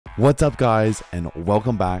What's up guys, and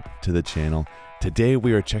welcome back to the channel. Today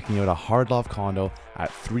we are checking out a hard loft condo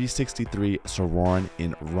at 363 Sorauren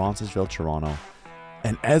in Roncesvalles, Toronto.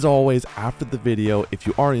 And as always, after the video, if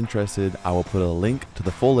you are interested, I will put a link to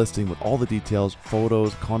the full listing with all the details,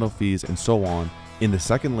 photos, condo fees, and so on in the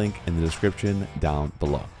second link in the description down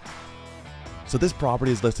below. So this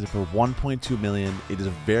property is listed for 1.2 million. It is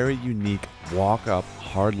a very unique walk-up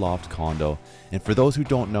hard loft condo. And for those who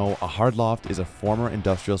don't know, a hard loft is a former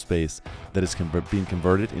industrial space that is being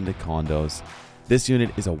converted into condos. This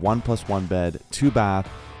unit is a 1+1 bed, 2 bath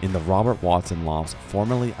in the Robert Watson Lofts,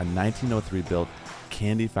 formerly a 1903 built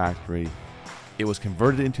candy factory. It was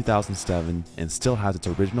converted in 2007 and still has its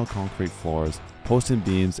original concrete floors, post and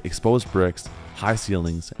beams, exposed bricks, high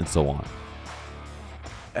ceilings, and so on.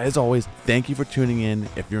 As always, thank you for tuning in.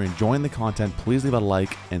 If you're enjoying the content, please leave a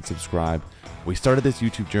like and subscribe. We started this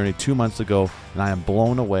YouTube journey 2 months ago, and I am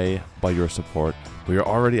blown away by your support. We are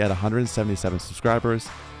already at 177 subscribers.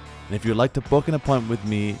 And if you'd like to book an appointment with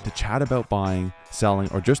me to chat about buying, selling,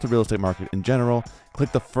 or just the real estate market in general,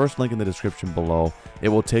 click the first link in the description below. It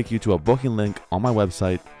will take you to a booking link on my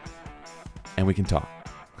website, and we can talk.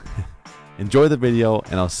 Enjoy the video,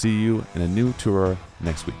 and I'll see you in a new tour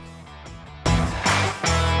next week.